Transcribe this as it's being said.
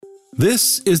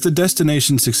This is the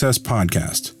Destination Success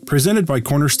Podcast, presented by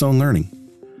Cornerstone Learning.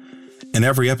 In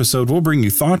every episode, we'll bring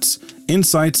you thoughts,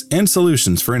 insights, and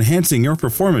solutions for enhancing your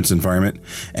performance environment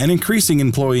and increasing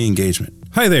employee engagement.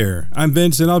 Hi there, I'm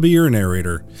Vince and I'll be your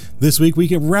narrator. This week we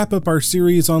can wrap up our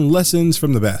series on lessons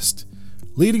from the best.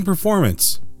 Leading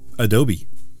performance, Adobe.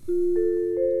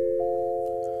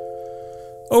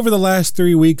 Over the last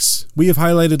 3 weeks, we have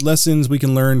highlighted lessons we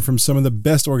can learn from some of the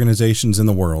best organizations in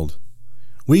the world.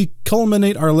 We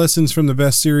culminate our Lessons from the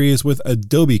Best series with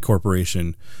Adobe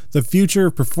Corporation, the future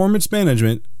of performance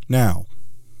management now.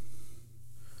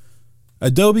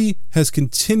 Adobe has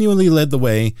continually led the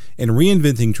way in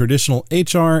reinventing traditional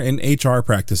HR and HR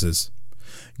practices.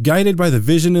 Guided by the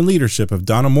vision and leadership of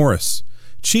Donna Morris,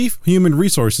 Chief Human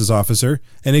Resources Officer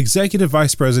and Executive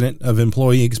Vice President of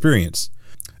Employee Experience,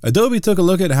 Adobe took a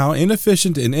look at how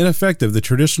inefficient and ineffective the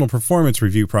traditional performance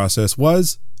review process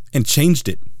was and changed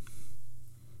it.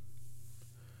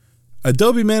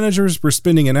 Adobe managers were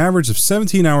spending an average of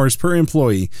 17 hours per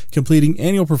employee completing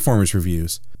annual performance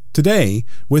reviews. Today,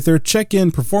 with their check-in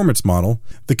performance model,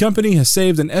 the company has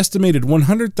saved an estimated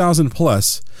 $100,000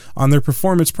 plus on their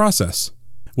performance process.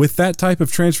 With that type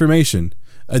of transformation,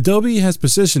 Adobe has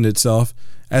positioned itself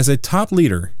as a top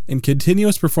leader in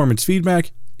continuous performance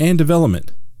feedback and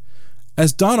development.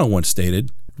 As Donna once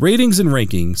stated, ratings and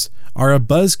rankings are a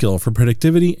buzzkill for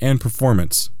productivity and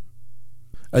performance.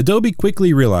 Adobe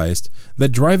quickly realized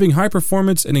that driving high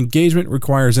performance and engagement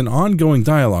requires an ongoing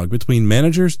dialogue between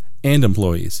managers and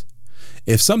employees.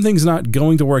 If something's not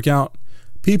going to work out,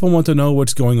 people want to know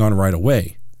what's going on right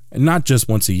away, and not just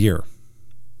once a year.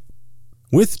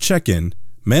 With check-in,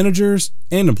 managers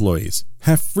and employees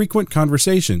have frequent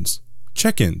conversations,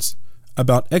 check-ins,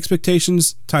 about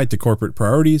expectations tied to corporate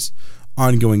priorities,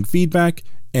 ongoing feedback,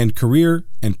 and career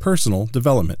and personal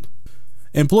development.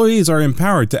 Employees are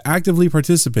empowered to actively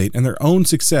participate in their own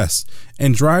success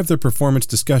and drive the performance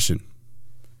discussion.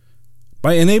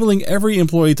 By enabling every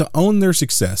employee to own their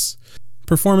success,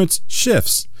 performance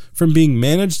shifts from being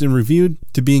managed and reviewed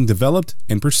to being developed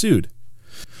and pursued.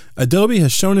 Adobe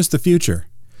has shown us the future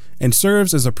and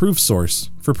serves as a proof source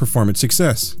for performance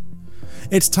success.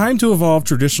 It's time to evolve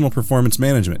traditional performance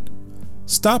management.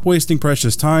 Stop wasting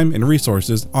precious time and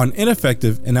resources on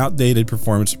ineffective and outdated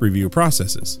performance review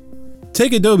processes.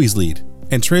 Take Adobe's lead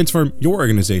and transform your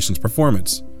organization's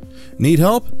performance. Need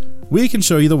help? We can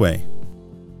show you the way.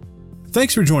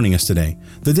 Thanks for joining us today.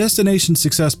 The Destination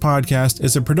Success Podcast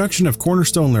is a production of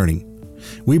Cornerstone Learning.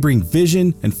 We bring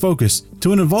vision and focus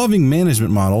to an evolving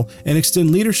management model and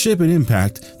extend leadership and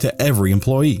impact to every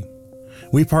employee.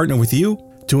 We partner with you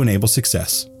to enable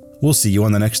success. We'll see you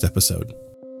on the next episode.